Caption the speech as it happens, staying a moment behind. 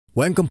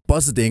When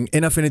compositing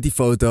in Affinity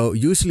Photo,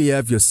 usually you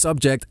have your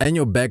subject and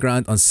your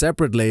background on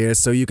separate layers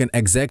so you can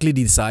exactly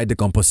decide the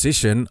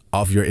composition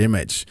of your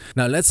image.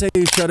 Now let's say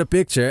you shot a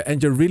picture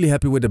and you're really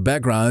happy with the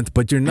background,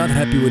 but you're not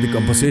happy with the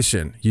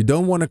composition. You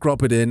don't want to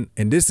crop it in.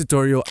 In this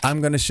tutorial,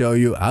 I'm going to show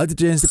you how to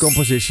change the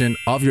composition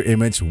of your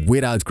image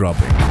without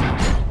cropping.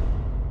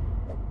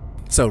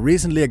 So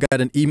recently I got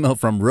an email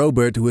from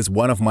Robert, who is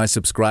one of my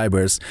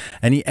subscribers,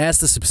 and he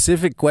asked a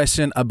specific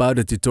question about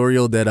a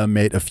tutorial that I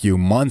made a few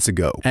months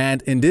ago.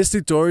 And in this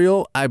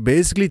tutorial, I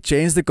basically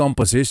changed the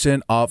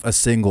composition of a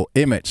single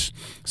image.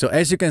 So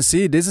as you can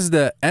see, this is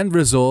the end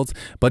result,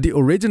 but the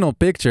original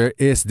picture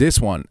is this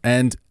one.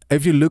 And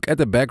if you look at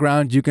the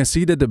background, you can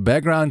see that the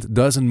background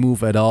doesn't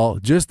move at all,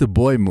 just the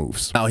boy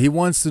moves. Now he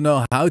wants to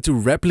know how to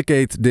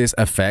replicate this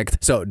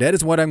effect. So that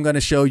is what I'm going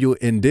to show you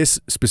in this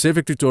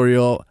specific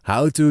tutorial,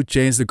 how to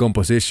change the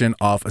composition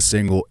of a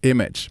single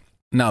image.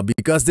 Now,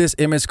 because this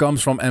image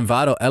comes from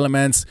Envato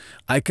Elements,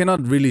 I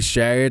cannot really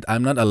share it.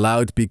 I'm not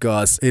allowed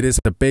because it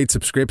is a paid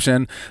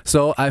subscription.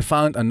 So I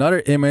found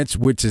another image,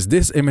 which is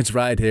this image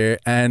right here.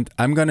 And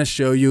I'm going to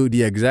show you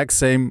the exact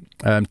same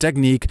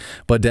technique,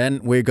 but then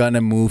we're going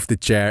to move the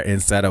chair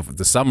instead of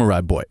the samurai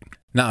boy.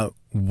 Now,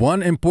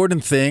 one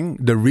important thing,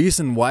 the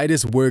reason why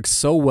this works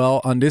so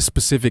well on this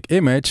specific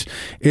image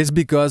is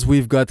because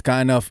we've got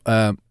kind of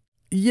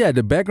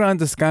the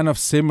background is kind of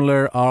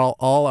similar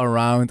all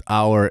around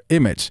our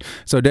image.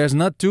 So there's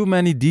not too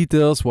many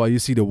details. While you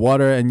see the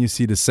water and you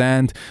see the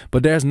sand,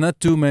 but there's not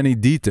too many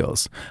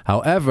details.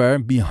 However,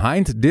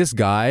 behind this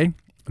guy,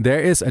 there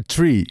is a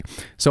tree.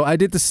 So I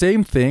did the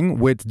same thing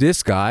with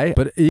this guy,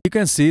 but you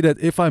can see that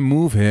if I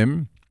move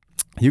him,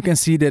 you can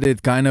see that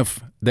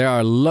there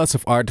are lots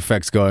of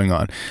artifacts going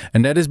on.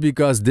 And that is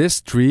because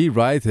this tree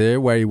right here,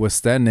 where he was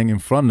standing in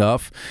front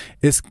of,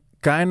 is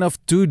kind of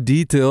too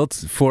detailed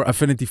for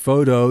Affinity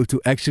Photo to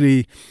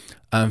actually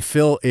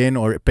fill in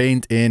or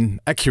paint in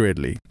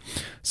accurately.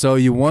 So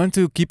you want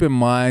to keep in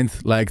mind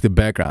like the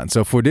background.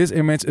 So for this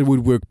image it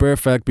would work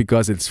perfect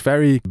because it's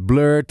very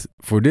blurred.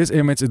 For this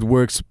image it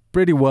works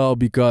pretty well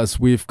because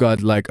we've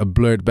got like a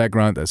blurred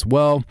background as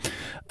well.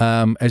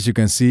 As you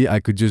can see, I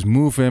could just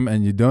move him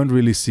and you don't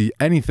really see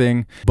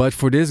anything. But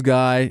for this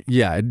guy,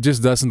 yeah, it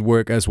just doesn't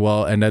work as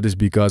well, and that is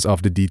because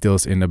of the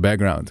details in the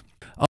background.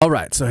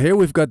 Alright, so here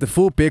we've got the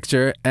full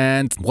picture,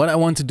 and what I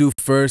want to do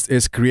first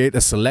is create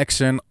a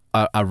selection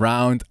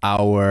around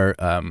our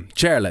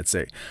chair, let's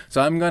say.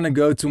 So I'm gonna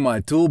go to my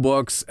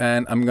toolbox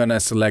and I'm gonna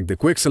select the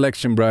quick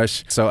selection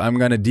brush. So I'm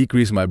gonna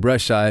decrease my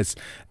brush size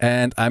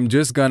and I'm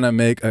just gonna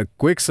make a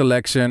quick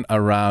selection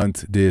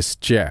around this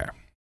chair.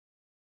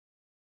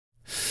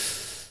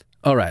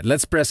 Alright,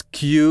 let's press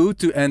Q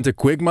to enter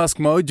quick mask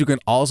mode. You can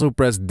also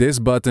press this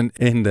button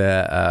in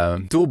the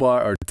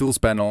toolbar or tools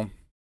panel.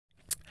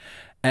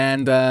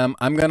 And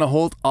I'm gonna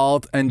hold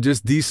Alt and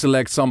just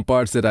deselect some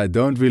parts that I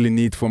don't really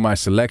need for my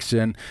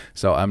selection.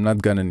 So I'm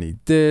not gonna need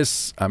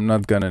this, I'm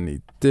not gonna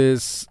need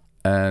this,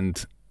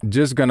 and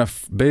just gonna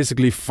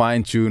basically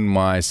fine-tune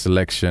my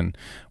selection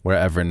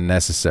wherever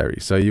necessary.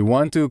 So you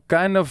want to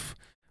kind of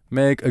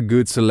make a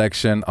good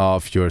selection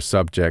of your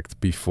subject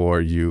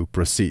before you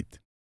proceed.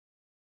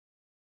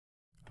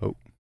 Oh.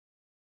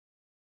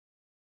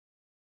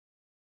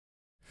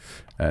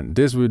 And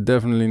this we're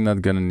definitely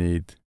not gonna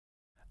need.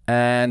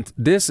 And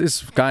this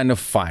is kind of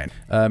fine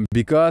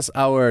because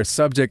our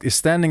subject is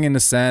standing in the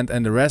sand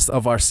and the rest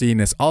of our scene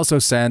is also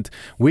sand.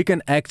 We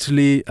can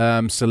actually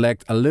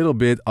select a little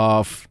bit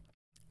of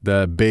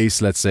the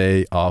base, let's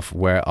say, of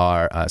where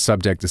our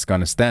subject is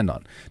going to stand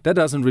on. That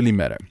doesn't really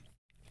matter.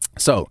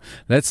 So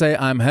let's say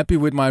I'm happy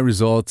with my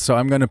result. So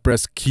I'm going to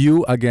press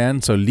Q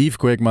again. So leave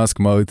quick mask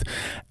mode.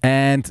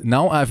 And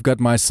now I've got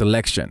my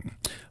selection.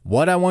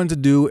 What I want to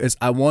do is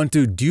I want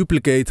to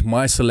duplicate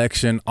my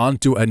selection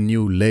onto a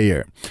new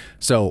layer.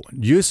 So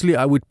usually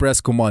I would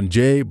press Command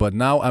J, but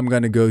now I'm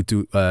going to go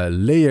to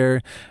layer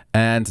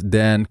and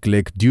then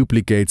click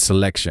duplicate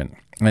selection.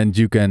 And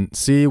you can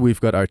see we've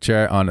got our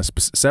chair on a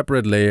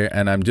separate layer,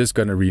 and I'm just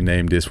going to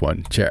rename this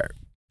one chair.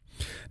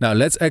 Now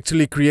let's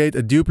actually create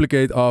a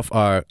duplicate of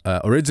our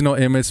original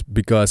image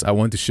because I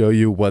want to show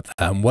you what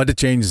the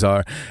changes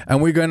are.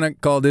 And we're going to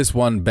call this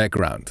one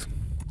background.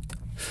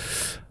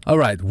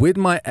 Alright, with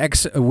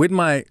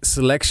my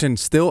selection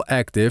still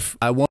active,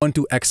 I want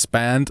to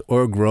expand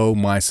or grow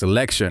my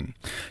selection.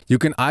 You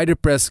can either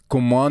press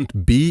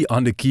Command B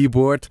on the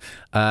keyboard,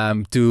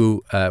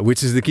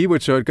 which is the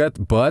keyboard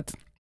shortcut, but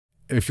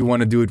if you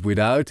want to do it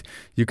without,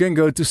 you can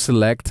go to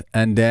Select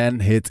and then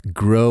hit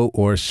Grow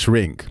or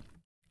Shrink.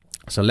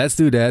 So let's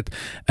do that,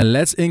 and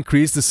let's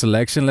increase the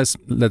selection.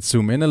 Let's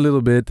zoom in a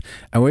little bit,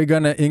 and we're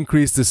gonna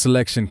increase the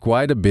selection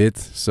quite a bit.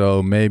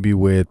 So maybe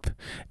with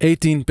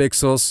 18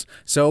 pixels.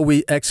 So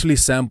we actually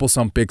sample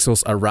some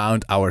pixels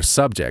around our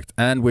subject,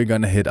 and we're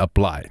gonna hit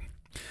apply.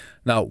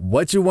 Now,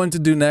 what you want to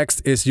do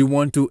next is you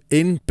want to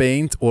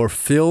inpaint or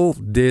fill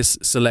this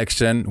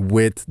selection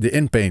with the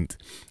inpaint.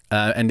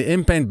 And the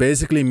inpaint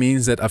basically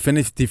means that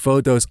Affinity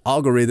Photo's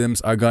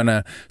algorithms are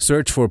gonna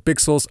search for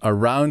pixels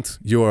around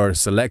your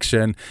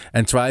selection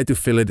and try to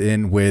fill it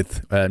in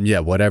with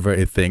whatever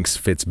it thinks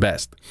fits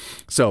best.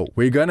 So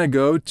we're gonna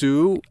go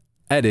to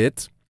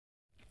Edit,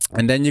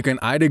 and then you can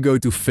either go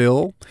to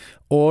Fill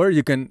or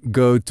you can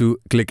go to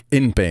click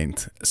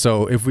inpaint.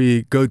 So if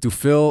we go to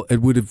fill,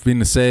 it would have been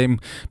the same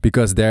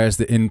because there's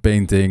the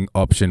inpainting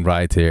option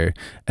right here.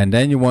 And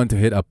then you want to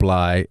hit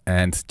apply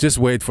and just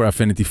wait for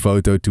Affinity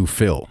Photo to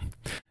fill.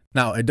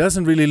 Now, it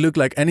doesn't really look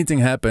like anything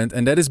happened,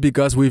 and that is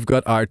because we've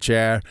got our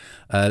chair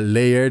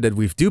layer that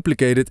we've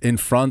duplicated in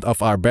front of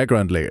our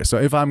background layer. So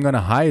if I'm gonna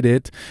hide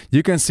it,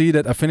 you can see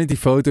that Affinity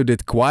Photo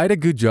did quite a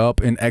good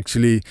job in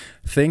actually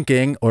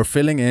thinking or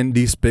filling in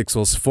these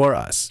pixels for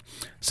us.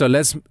 So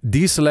let's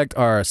deselect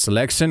our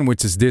selection,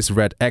 which is this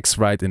red X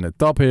right in the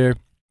top here.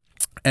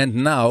 And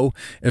now,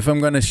 if I'm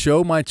gonna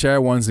show my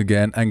chair once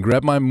again and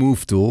grab my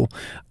move tool,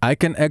 I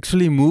can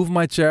actually move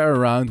my chair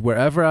around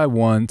wherever I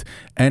want,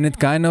 and it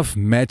kind of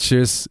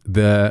matches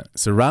the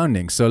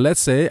surroundings. So let's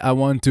say I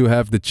want to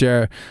have the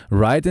chair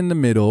right in the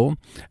middle,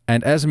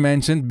 and as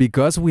mentioned,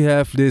 because we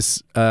have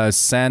this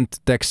sand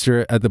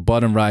texture at the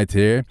bottom right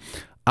here,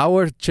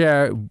 our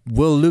chair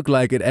will look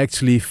like it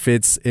actually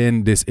fits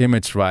in this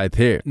image right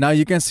here. Now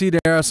you can see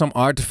there are some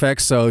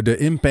artifacts, so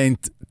the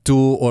inpaint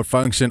tool or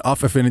function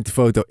of Affinity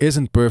Photo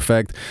isn't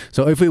perfect.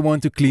 So if we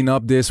want to clean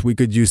up this, we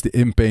could use the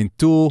inpaint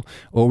tool,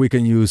 or we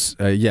can use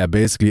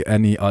basically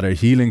any other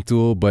healing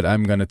tool, but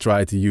I'm gonna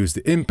try to use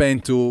the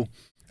inpaint tool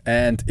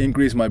and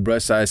increase my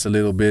brush size a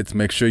little bit.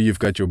 Make sure you've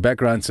got your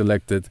background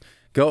selected.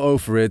 Go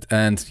over it,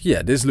 and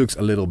yeah, this looks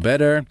a little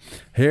better.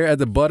 Here at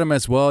the bottom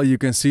as well, you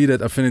can see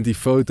that Affinity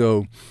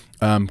Photo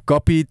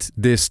copied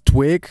this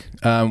twig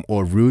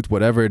or root,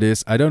 whatever it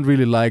is. I don't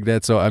really like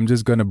that, so I'm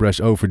just gonna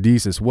brush over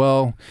these as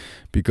well,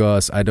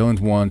 because I don't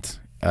want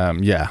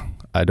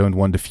I don't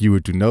want the viewer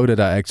to know that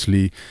I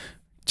actually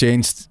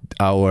changed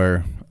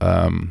our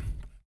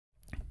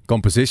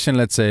composition,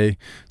 let's say.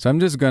 So I'm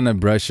just gonna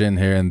brush in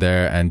here and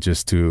there, and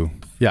just to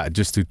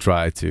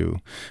try to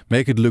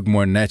make it look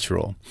more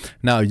natural.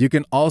 Now you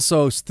can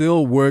also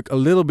still work a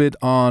little bit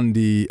on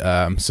the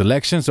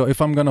selection. So if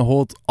I'm gonna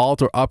hold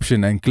Alt or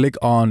Option and click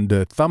on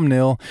the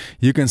thumbnail,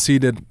 you can see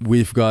that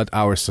we've got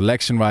our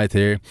selection right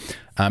here.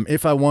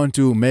 If I want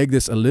to make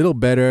this a little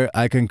better,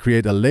 I can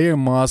create a layer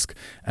mask,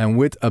 and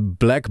with a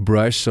black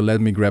brush, so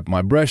let me grab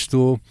my brush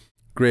tool,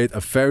 create a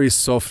very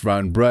soft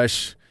round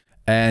brush,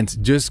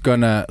 and just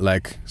gonna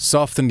like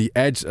soften the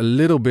edge a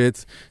little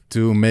bit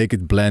to make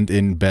it blend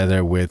in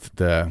better with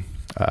the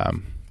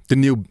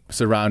new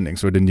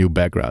surroundings or the new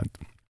background.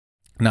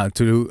 Now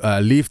to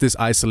leave this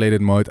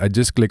isolated mode, I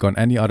just click on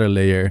any other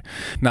layer.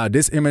 Now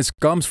this image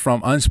comes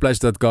from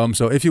unsplash.com,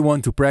 so if you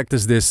want to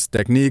practice this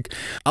technique,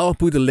 I'll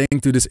put a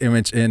link to this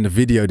image in the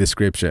video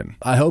description.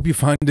 I hope you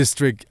find this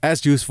trick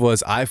as useful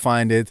as I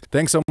find it.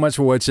 Thanks so much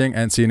for watching,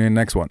 and see you in the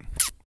next one.